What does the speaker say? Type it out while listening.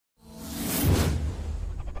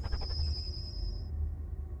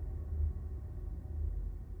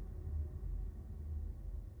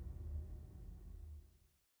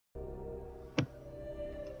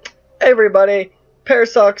Hey everybody,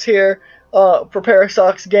 PairOfSocks here for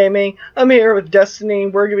PairOfSocks Gaming. I'm here with Destiny.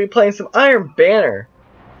 We're going to be playing some Iron Banner.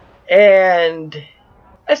 And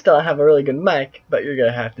I still don't have a really good mic, but I'm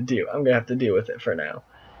going to have to deal with it for now.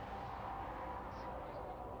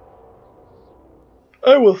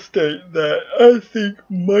 I will state that I think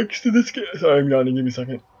mics to this game... Sorry, I'm yawning, give me a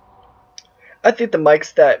second. I think the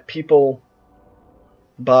mics that people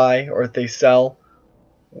buy or they sell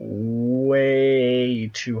way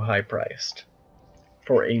too high priced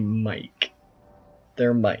for a mic.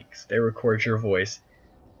 They're mics. They record your voice.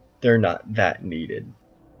 They're not that needed.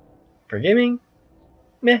 For gaming,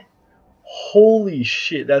 meh. Holy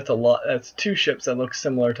shit, that's a lot. That's two ships that look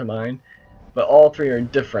similar to mine, but all three are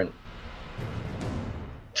different.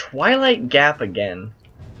 Twilight Gap again.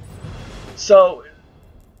 So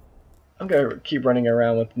I'm gonna keep running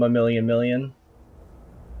around with my million.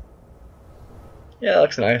 Yeah, that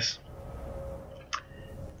looks nice.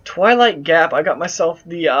 Twilight Gap, I got myself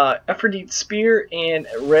the Aphrodite Spear and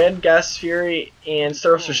Red Gas Fury and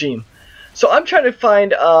Staros Regime. So I'm trying to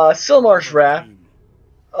find Silmar's Wrath.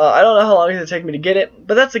 I don't know how long it's going to take me to get it,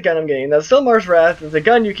 but that's the gun I'm getting. Now, Silmar's Wrath is the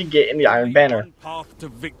gun you can get in the Iron Banner.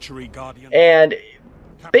 And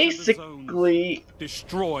basically...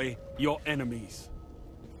 destroy your enemies.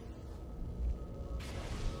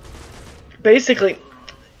 Basically,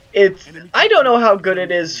 I don't know how good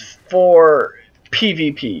it is for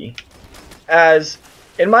PvP, as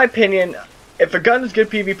in my opinion, if a gun is good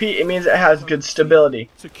PvP, it means it has good stability.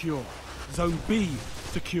 Secure. Zone B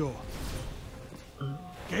secure.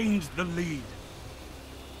 Gains the lead.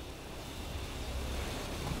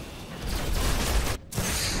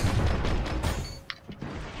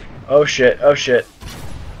 Oh shit, oh shit.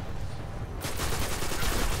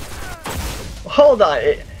 Hold on.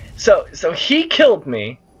 So he killed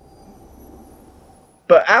me.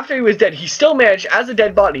 But after he was dead, he still managed, as a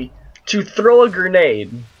dead body, to throw a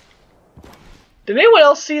grenade. Did anyone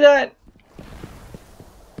else see that?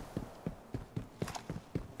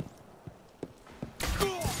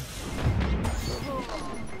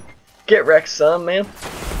 Get wrecked, son, man.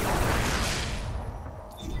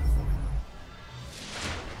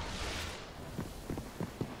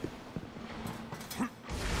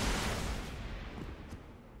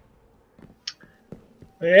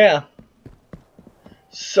 Yeah.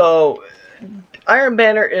 So, Iron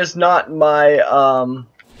Banner is not my,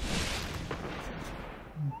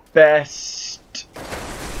 best,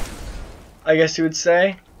 I guess you would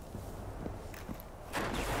say.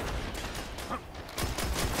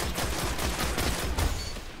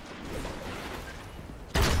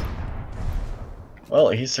 Well,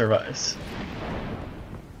 he survives.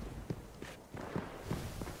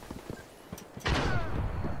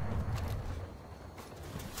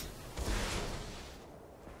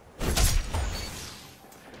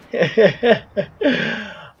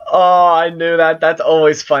 Oh, I knew that. That's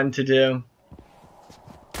always fun to do.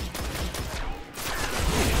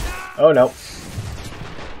 Oh no.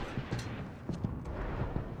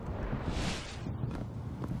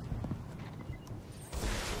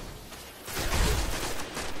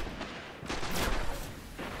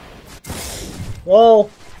 Whoa.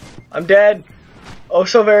 I'm dead. Oh,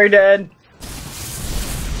 so very dead.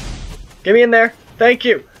 Get me in there. Thank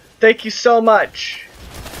you. Thank you so much.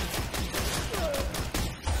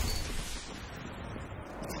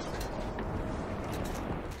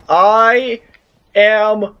 I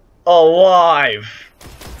am alive.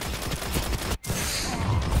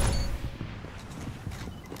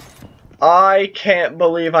 I can't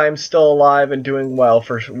believe I'm still alive and doing well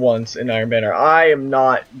for once in Iron Banner. I am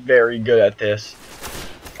not very good at this.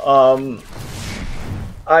 I'm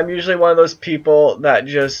usually one of those people that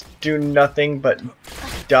just do nothing but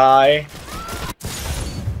die.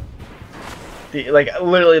 Like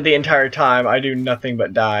literally the entire time I do nothing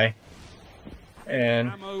but die. And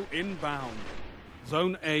ammo inbound.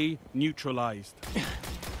 Zone A neutralized.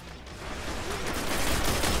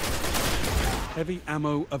 Heavy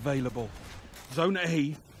ammo available. Zone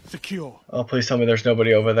A secure. Oh, please tell me there's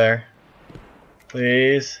nobody over there.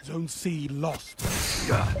 Please. Zone C lost.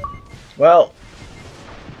 Well,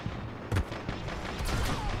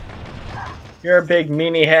 you're a big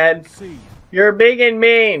meanie head. You're big and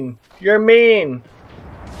mean. You're mean.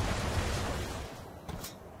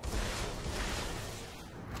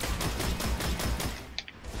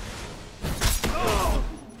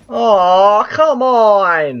 Oh, come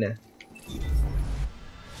on!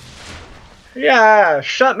 Yeah,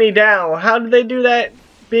 shut me down. How did they do that?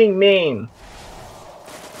 Being mean.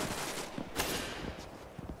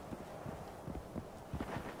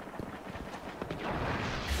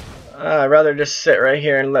 I'd rather just sit right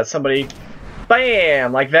here and let somebody,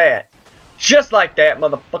 bam, like that. Just like that,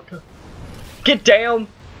 motherfucker. Get down.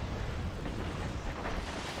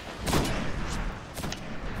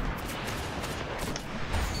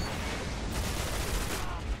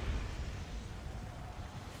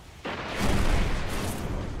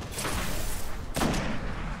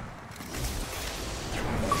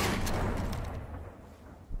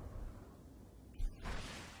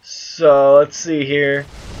 So let's see here.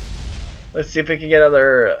 Let's see if we can get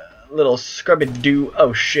another little scrubby do.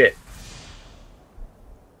 Oh shit.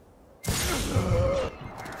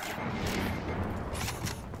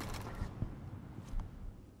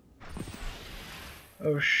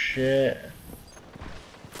 Oh shit.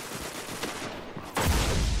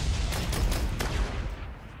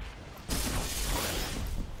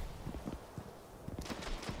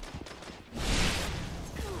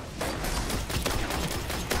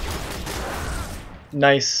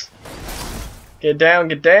 Nice. Get down,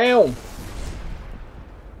 get down.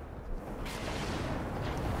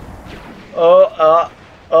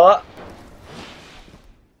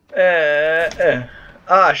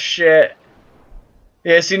 Ah, shit.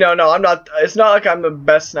 Yeah, see, no, I'm not. It's not like I'm the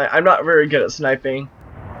best sniper. I'm not very good at sniping.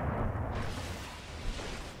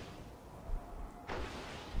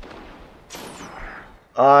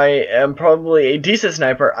 I am probably a decent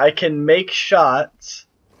sniper. I can make shots.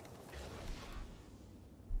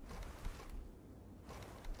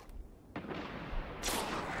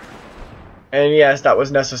 And yes, that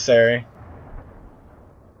was necessary.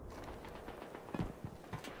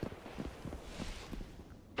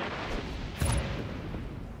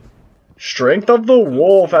 Strength of the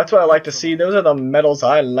wolf. That's what I like to see. Those are the medals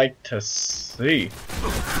I like to see.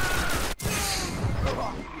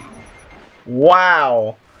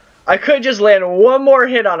 Wow. I could just land one more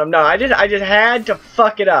hit on him. No, I just had to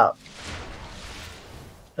fuck it up.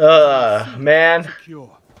 Man.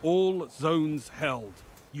 All zones held.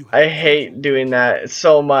 I hate doing that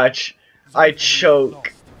so much. I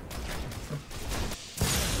choke.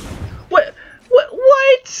 What?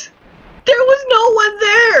 There was no one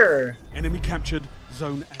there. Enemy captured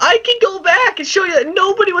zone A. I can go back and show you that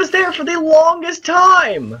nobody was there for the longest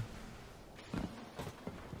time.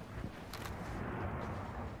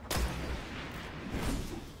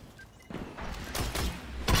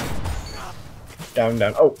 Down.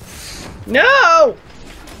 Oh. No!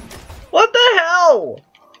 What the hell?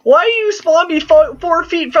 Why do you spawn me 4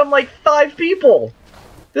 feet from like 5 people?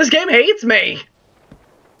 This game hates me.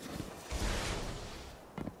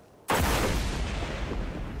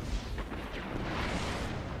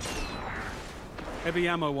 Heavy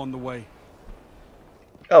ammo on the way.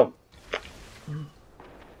 Oh.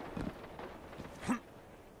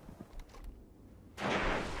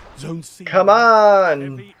 Zone C. Come on.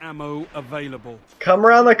 Heavy ammo available. Come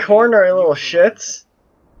around the corner, you little shits.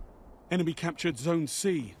 Enemy captured zone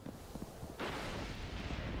C.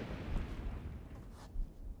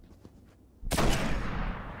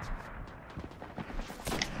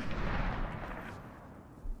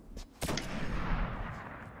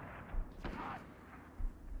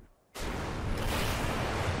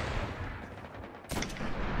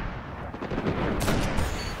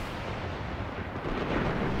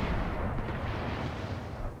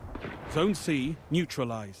 Zone C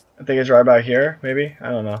neutralized. I think it's right about here, maybe? I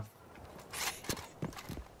don't know.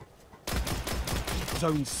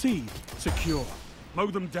 Zone C secure. Mow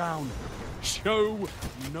them down. Show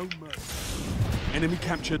no mercy. Enemy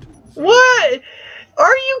captured. What?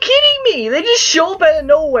 Are you kidding me? They just show up out of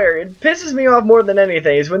nowhere. It pisses me off more than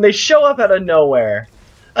anything is when they show up out of nowhere.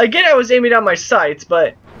 Again, I was aiming down my sights,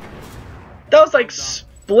 but that was like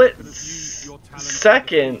split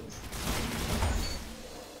seconds.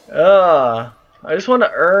 I just want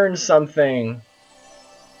to earn something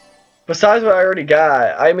besides what I already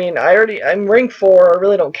got. I mean, I'm rank 4. I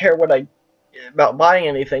really don't care about buying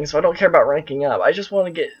anything, so I don't care about ranking up. I just want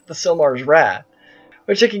to get the Silmar's Wrath,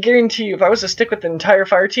 which I can guarantee you, if I was to stick with the entire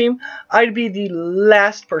fire team, I'd be the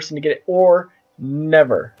last person to get it, or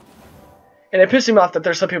never. And it pisses me off that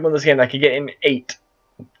there's some people in this game that can get an 8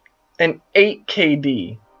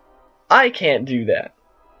 KD. I can't do that.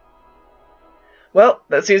 Well,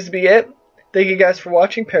 that seems to be it. Thank you guys for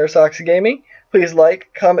watching PairOfSocks Gaming. Please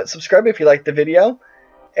like, comment, subscribe if you liked the video.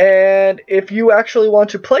 And if you actually want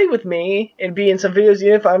to play with me and be in some videos,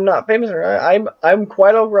 even if I'm not famous or not, I'm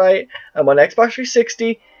quite alright. I'm on Xbox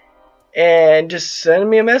 360. And just send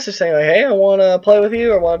me a message saying like, hey, I want to play with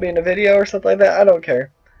you or want to be in a video or something like that. I don't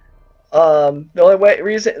care. The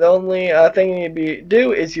only thing you need to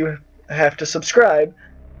do is you have to subscribe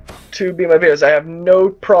to be in my videos. I have no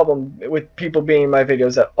problem with people being in my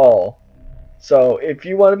videos at all. So if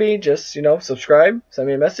you want to be, just subscribe, send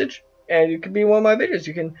me a message, and you can be in one of my videos.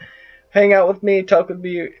 You can hang out with me, talk with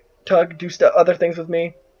me, do other things with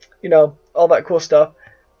me, you know, all that cool stuff.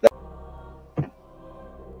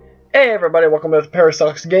 Hey everybody, welcome to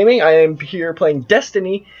PairOfSocks Gaming. I am here playing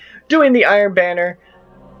Destiny, doing the Iron Banner.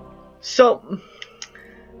 So,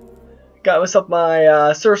 got myself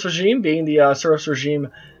my Service Regime, being the Service Regime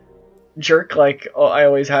jerk like I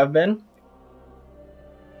always have been.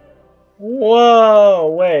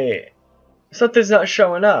 Whoa, wait. Something's not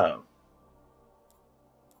showing up.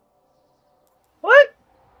 What?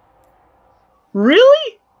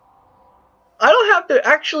 Really? I don't have to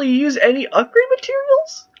actually use any upgrade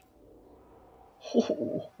materials?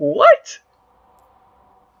 What?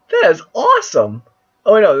 That is awesome.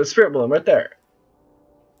 Oh no, the Spirit Bloom right there.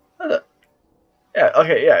 Yeah,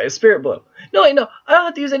 okay, yeah, it's Spirit Bloom. No, wait, no, I don't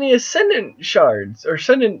have to use any Ascendant Shards or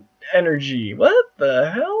Ascendant Energy. What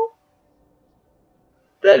the hell?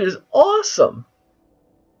 That is awesome.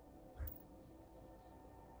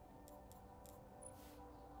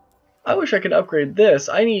 I wish I could upgrade this.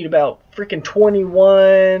 I need about freaking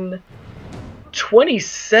 27.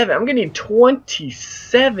 I'm gonna need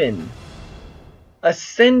 27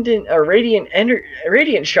 Ascendant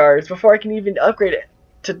Radiant Shards before I can even upgrade it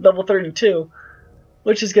to level 32.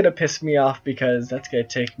 Which is gonna piss me off because that's gonna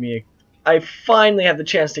take me. I finally have the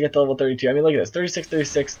chance to get to level 32. I mean, look at this: 36,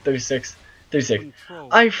 36, 36, 36.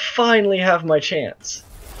 I finally have my chance,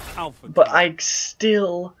 but I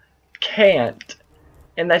still can't,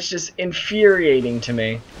 and that's just infuriating to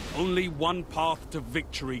me. Only one path to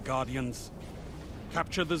victory, Guardians.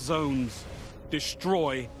 Capture the zones.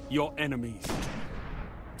 Destroy your enemies.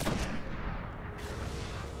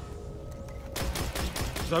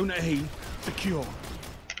 Zone A secure.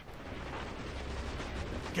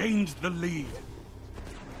 Gains the lead.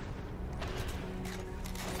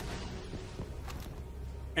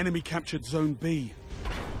 Enemy captured Zone B.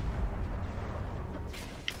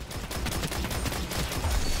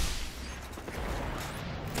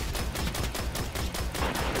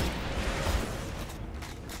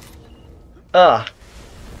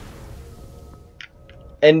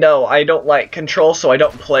 And no, I don't like Control, so I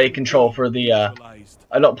don't play Control for the,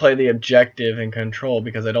 I don't play the objective in Control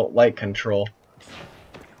because I don't like Control.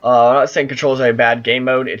 I'm not saying Control is a bad game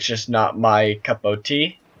mode, it's just not my cup of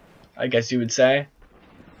tea, I guess you would say.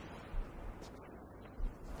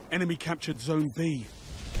 Enemy captured Zone B.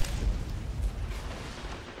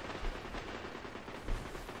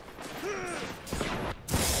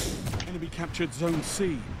 Enemy captured Zone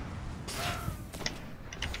C.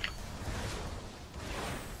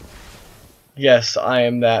 Yes, I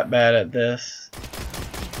am that bad at this.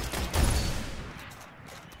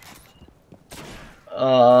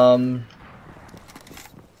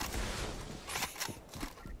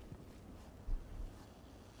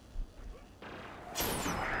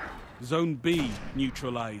 Zone B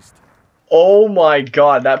neutralized. Oh my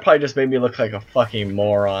god, that probably just made me look like a fucking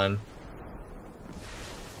moron.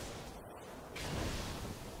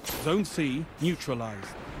 Zone C neutralized.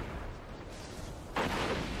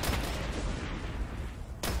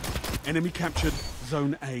 Enemy captured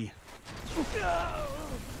Zone A.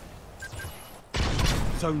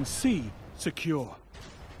 Zone C secure.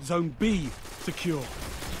 Zone B secure.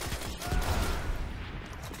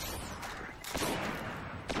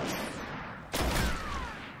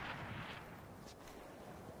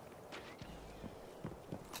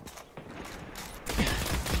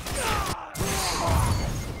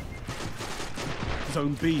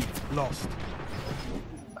 Zone B lost.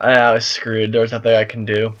 I was screwed. There's nothing I can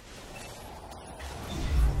do.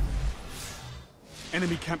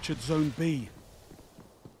 Enemy captured Zone B.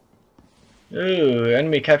 Ooh,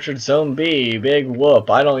 enemy captured Zone B. Big whoop.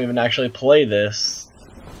 I don't even actually play this.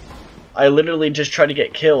 I literally just try to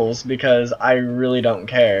get kills because I really don't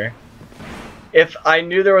care. If I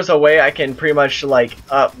knew there was a way I can pretty much like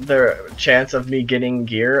up the chance of me getting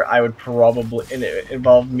gear, I would probably, and it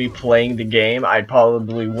involved me playing the game, I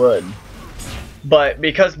probably would. But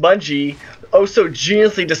because Bungie oh so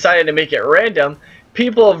geniusly decided to make it random,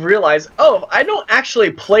 people have realized, oh, if I don't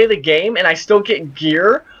actually play the game and I still get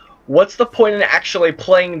gear, what's the point in actually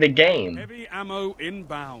playing the game? Heavy ammo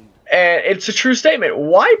inbound. And it's a true statement.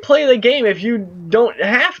 Why play the game if you don't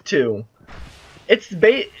have to? It's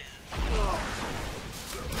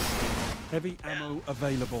Heavy ammo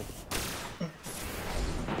available.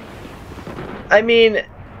 I mean,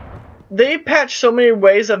 they patched so many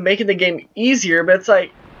ways of making the game easier, but it's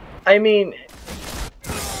like, I mean,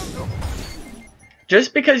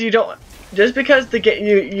 just because you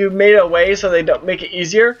made a way so they don't make it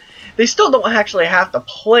easier, they still don't actually have to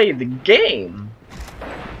play the game.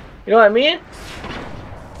 You know what I mean?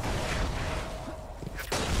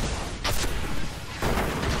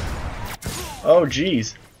 Oh,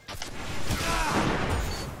 jeez.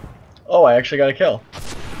 Oh, I actually got a kill.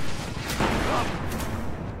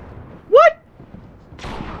 What?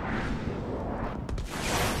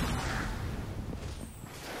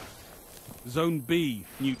 Zone B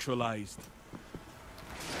neutralized.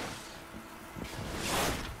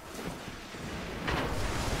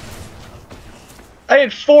 I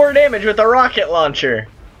did 4 damage with a rocket launcher.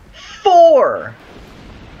 4!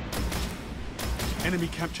 Enemy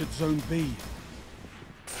captured Zone B.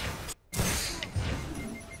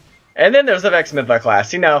 And then there's the Vexmitha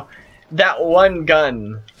class. You know, that one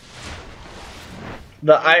gun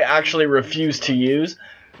that I actually refuse to use,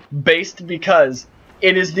 based because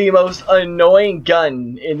it is the most annoying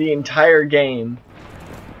gun in the entire game.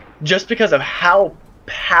 Just because of how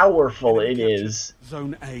powerful it is.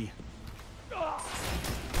 Zone A.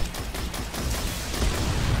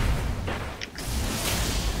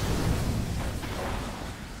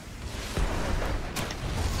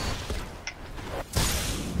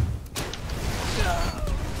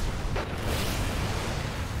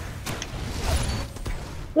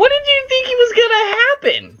 What did you think was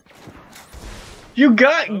gonna happen? You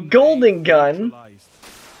got Golden Gun.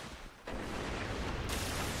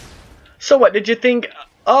 So what, did you think,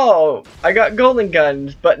 oh, I got Golden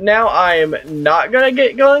Guns, but now I'm not gonna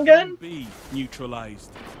get Golden Gun? B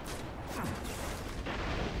neutralized.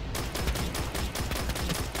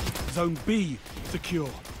 Zone B secure.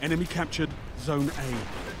 Enemy captured Zone A.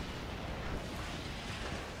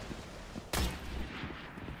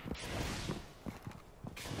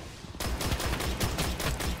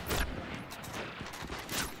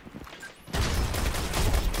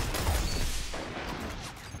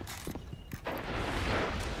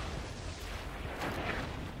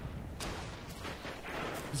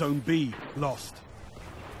 Zone B lost.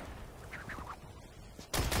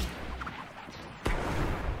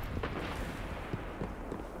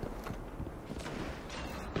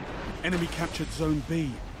 Enemy captured Zone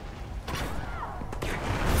B.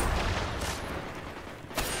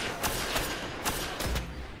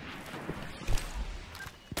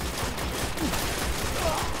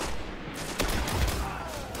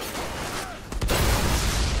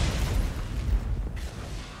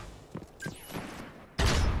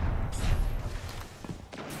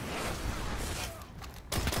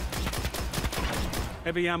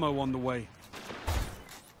 Heavy ammo on the way.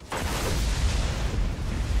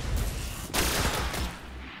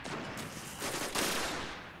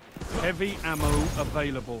 Heavy ammo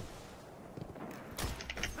available.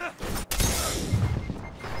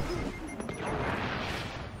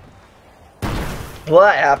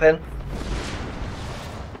 What happened?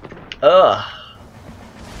 Ugh.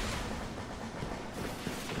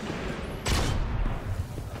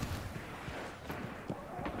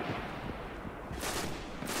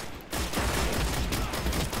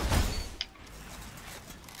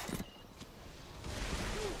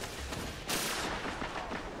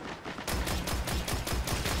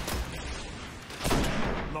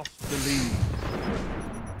 Lost the lead.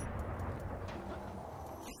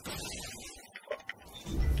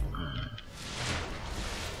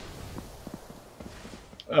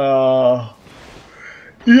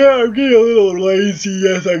 Yeah, I'm getting a little lazy.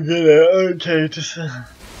 Yes, I'm gonna. Okay,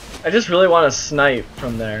 I just really want to snipe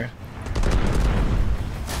from there.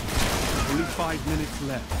 Only 5 minutes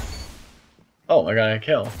left. Oh, I got a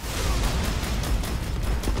kill.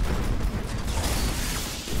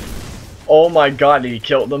 Oh my god, he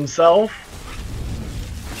killed himself?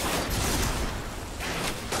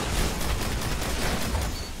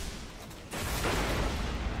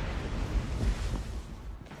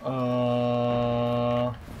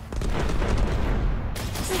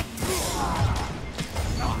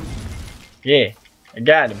 Yeah, I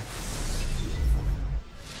got him.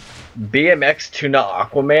 BMX Tuna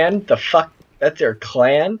Aquaman? The fuck? That's your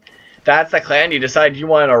clan? That's the clan you decide you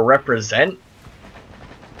want to represent?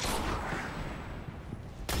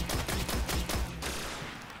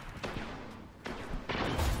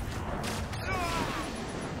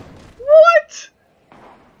 What?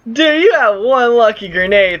 Dude, you have one lucky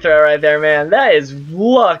grenade throw right there, man. That is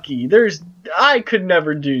lucky. I could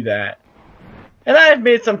never do that. And I've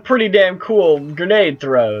made some pretty damn cool grenade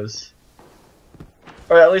throws.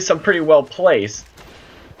 Or at least some pretty well placed.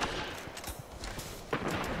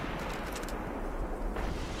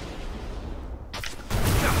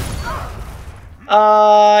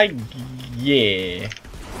 Yeah.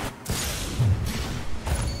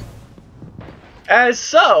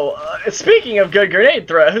 Speaking of good grenade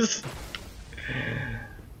throws.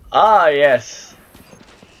 Ah, yes.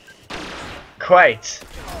 Quite.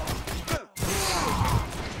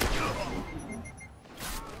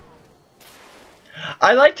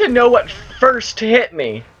 I like to know what first hit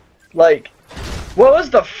me. Like, what was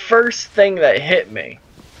the first thing that hit me?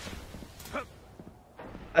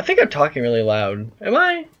 I think I'm talking really loud. Am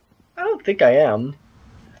I? I don't think I am.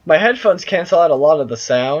 My headphones cancel out a lot of the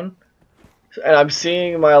sound. And I'm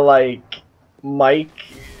seeing my, like, mic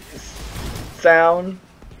sound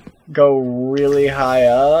go really high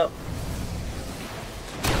up.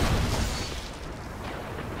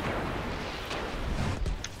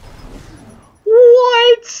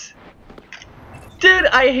 What? Dude,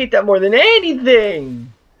 I hate that more than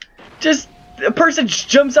anything. Just a person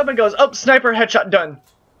jumps up and goes, "Oh, sniper headshot done.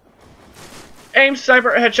 Aim,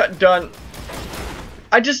 sniper headshot done."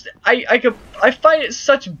 I find it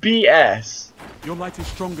such BS. Your light is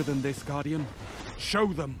stronger than this, Guardian. Show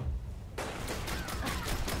them.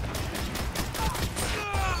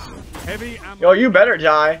 Heavy ammo. Yo, you better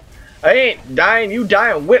die. I ain't dying, you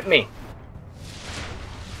dying with me.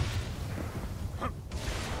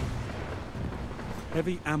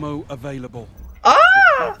 Heavy ammo available.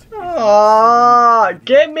 Ah! Ah!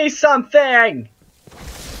 Give me something!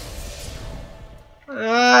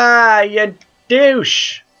 Ah, you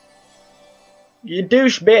douche. You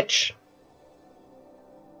douche bitch.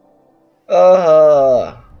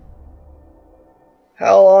 How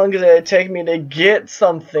long did it take me to get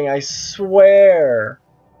something? I swear.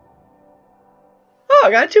 Oh,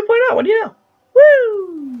 I got a 2.0. What do you know?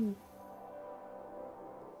 Woo!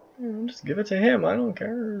 Just give it to him. I don't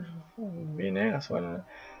care. Be an ass. Why not?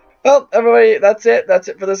 Well, everybody, that's it. That's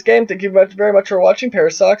it for this game. Thank you very much for watching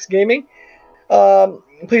PairOfSocks Gaming.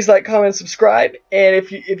 Please like, comment, subscribe, and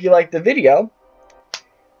if you like the video,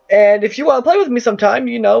 and if you want to play with me sometime,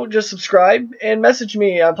 you know, just subscribe and message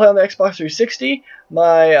me. I play on the Xbox 360.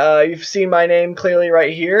 You've seen my name clearly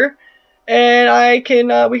right here, and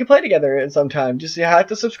we can play together at some time. Just you have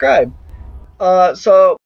to subscribe. So.